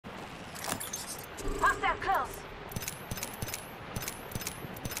Hostile close.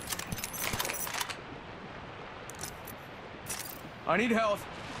 I need health.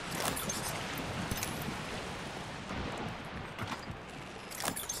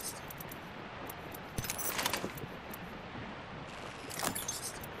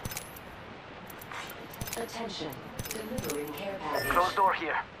 Attention. Delivering care package. Closed door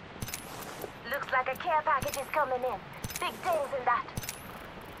here. Looks like a care package is coming in. Big things in that.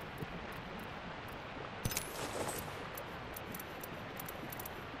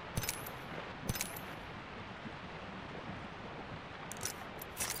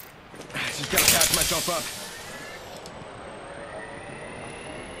 Just gotta patch myself up.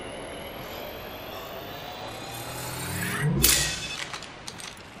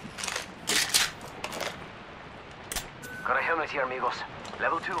 Got a helmet here, amigos.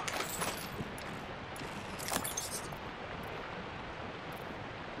 Level 2.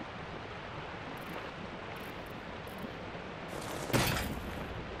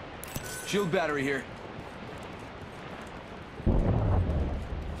 Shield battery here.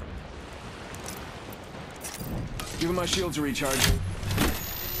 Giving my shields a recharge.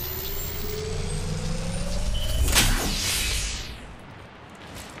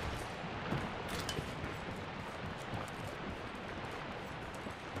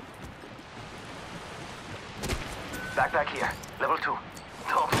 Backpack here. Level 2.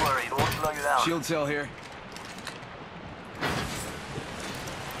 Don't worry, it won't slow you down. Shield cell here.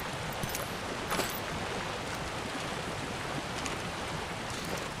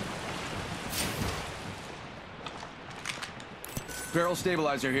 Barrel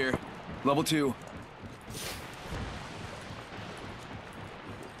stabilizer here. Level 2.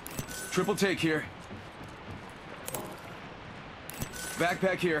 Triple take here.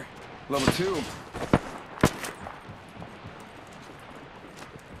 Backpack here. Level 2.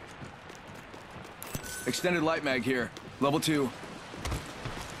 Extended light mag here. Level 2.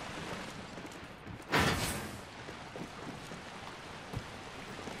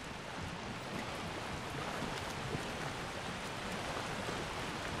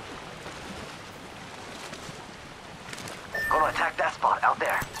 Gonna attack that spot out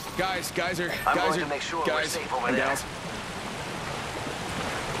there. Guys are I'm going to make sure we're guys safe over and there. gals.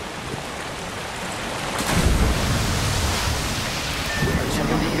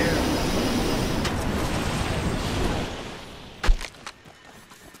 Checking the air.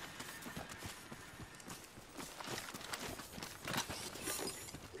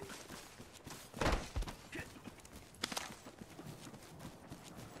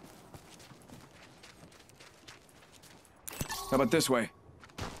 How about this way?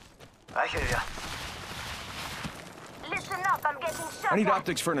 I hear ya. Listen up, I'm getting shot I need at.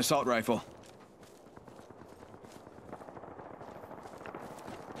 optics for an assault rifle.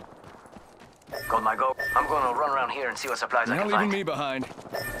 Got my go. I'm gonna run around here and see what supplies I You're can not leaving find. me behind.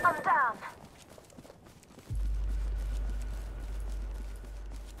 I'm down.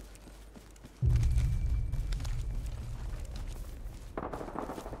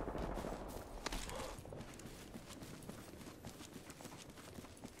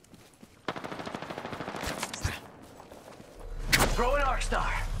 Throw an arc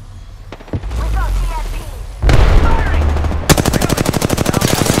star. We got TSP. Firing!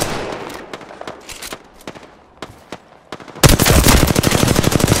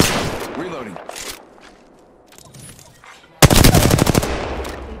 Reloading.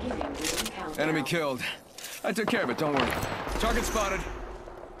 Beginning ring countdown. Enemy killed. I took care of it, don't worry. Target spotted.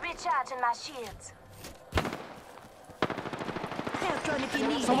 Recharging my shields. Health if you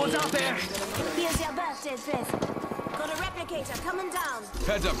need Someone's it. out there. Here's your birthday present. Got a replicator coming down.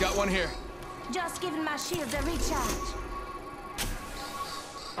 Heads up, got one here. Just giving my shields a recharge.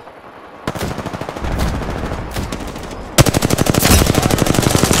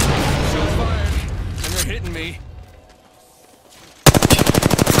 Shields fired. And they're hitting me.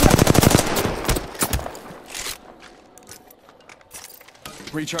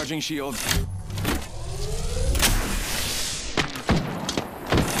 Recharging shield.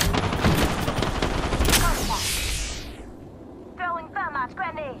 Contact. Throwing thermite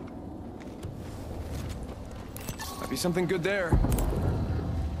grenade. Might be something good there.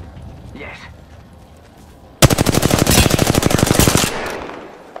 Yes.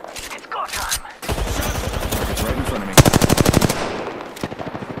 It's go time. It's right in front of me.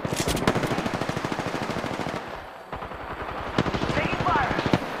 Taking fire.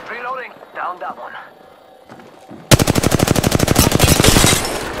 Reloading. Down that one.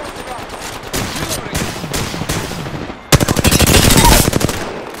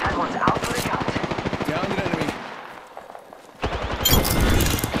 That one's out for the count. Down an enemy.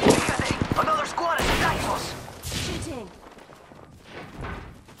 Another squad is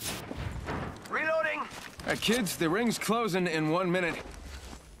kids, the ring's closing in 1 minute.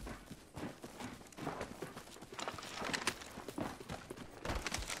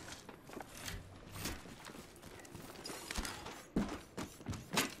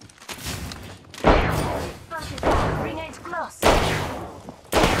 Bunch is down. Ring ain't close.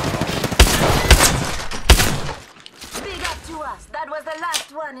 Big up to us. That was the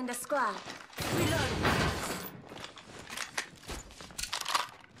last one in the squad. Reloading.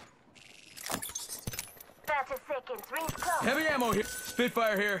 30 seconds. Ring's close. Heavy ammo here.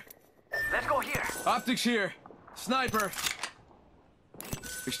 Spitfire here. Let's go here. Optics here. Sniper.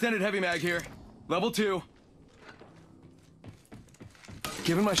 Extended heavy mag here. Level 2.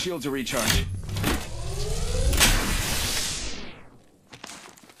 Giving my shields a recharge.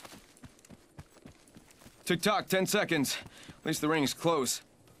 Tick-tock, 10 seconds. At least the ring's close.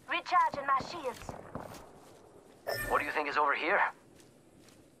 Recharging my shields. What do you think is over here?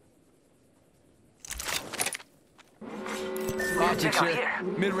 Optics check out here. here.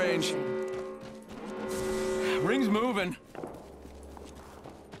 Mid-range. Ring's moving.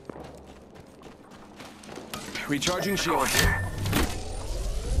 Recharging shields.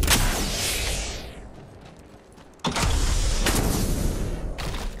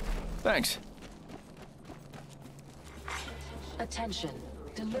 Thanks. Attention.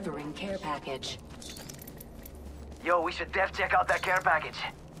 Delivering care package. Yo, we should def check out that care package.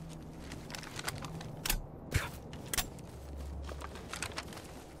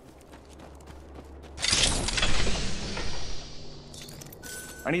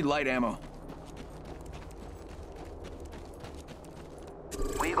 I need light ammo.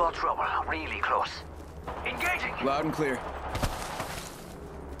 We got trouble. Really close. Engaging! Loud and clear.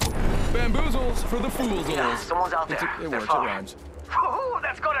 Bamboozles for the fools. Yeah, someone's out there. It They're works, it far. rhymes. Woohoo,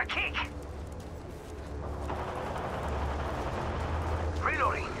 that's got a kick!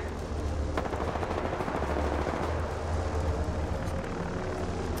 Reloading.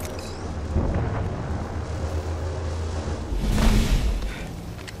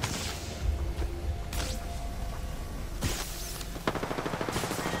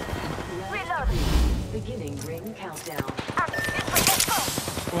 Reloading. Beginning ring countdown. Let's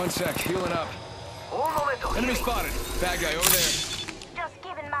go. 1 sec, healing up. Un momento. Enemy healing. spotted. Bad guy over there. Just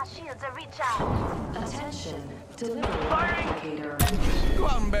giving my shields a recharge. Attention. Delivering Firing. indicator. Go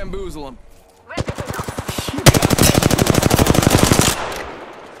out and bamboozle him. Replicator.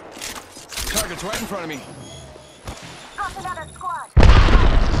 Target's right in front of me. Got another squad.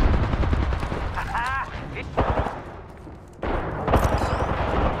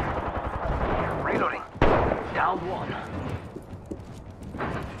 Reloading. Down one.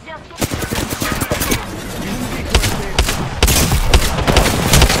 Just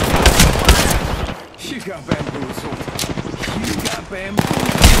You got bamboozled. You got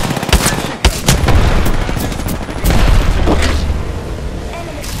bamboozled.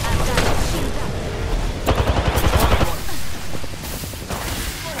 enemy. I've got a shield up.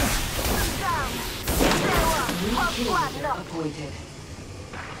 Down. There one. Hot squad knocked. Appointed.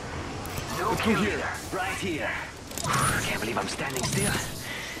 Let's go here. Right here. Can't believe I'm standing still.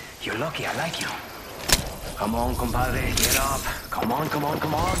 You're lucky I like you. Come on, compadre, get up. Come on, come on,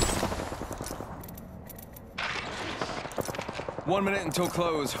 come on. 1 minute until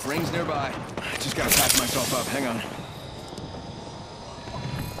close. Ring's nearby. Just gotta patch myself up. Hang on.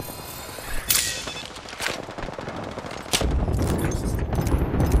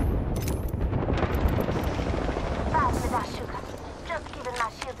 Fast with that sugar. Just giving my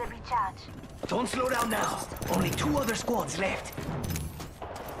shields a recharge. Don't slow down now. Only 2 other squads left.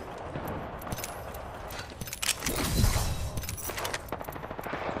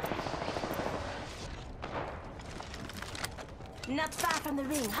 Not far from the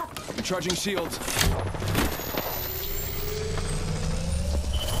ring. Hop. Recharging shields.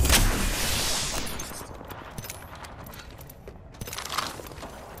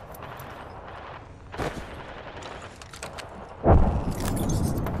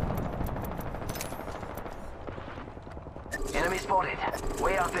 Enemy spotted.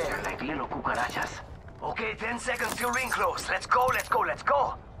 Way out there, like little cucarachas. Okay, 10 seconds till ring close. Let's go, let's go, let's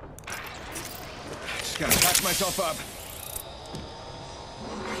go. Just gotta patch myself up.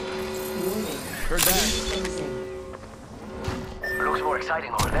 Warning. Heard that. Closing. Looks more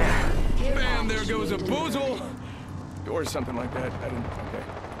exciting over there. Care Bam, there package goes a delivered. boozle. Or something like that. I didn't. Okay.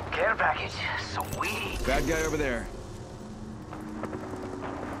 Care package. Sweet. Bad guy over there.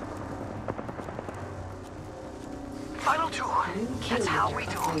 Final 2. New kill That's how leader we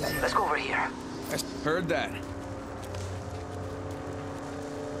do. appointed. Let's go over here. I heard that.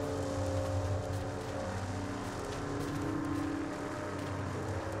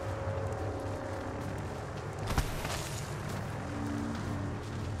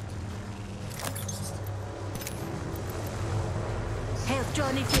 Health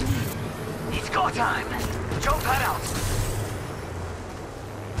John if you need. It's go time. Jump that out.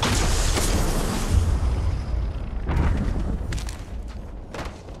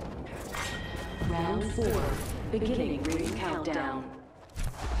 Round 4. Beginning ring countdown.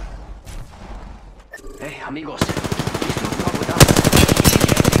 Hey, amigos. Please don't talk without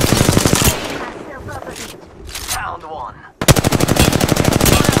Myself up a bit. Round 1.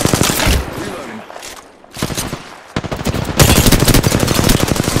 Reloading.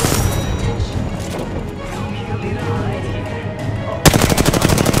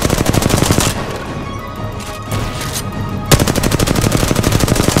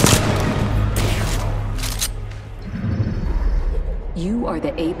 You are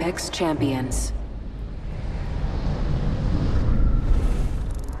the Apex Champions.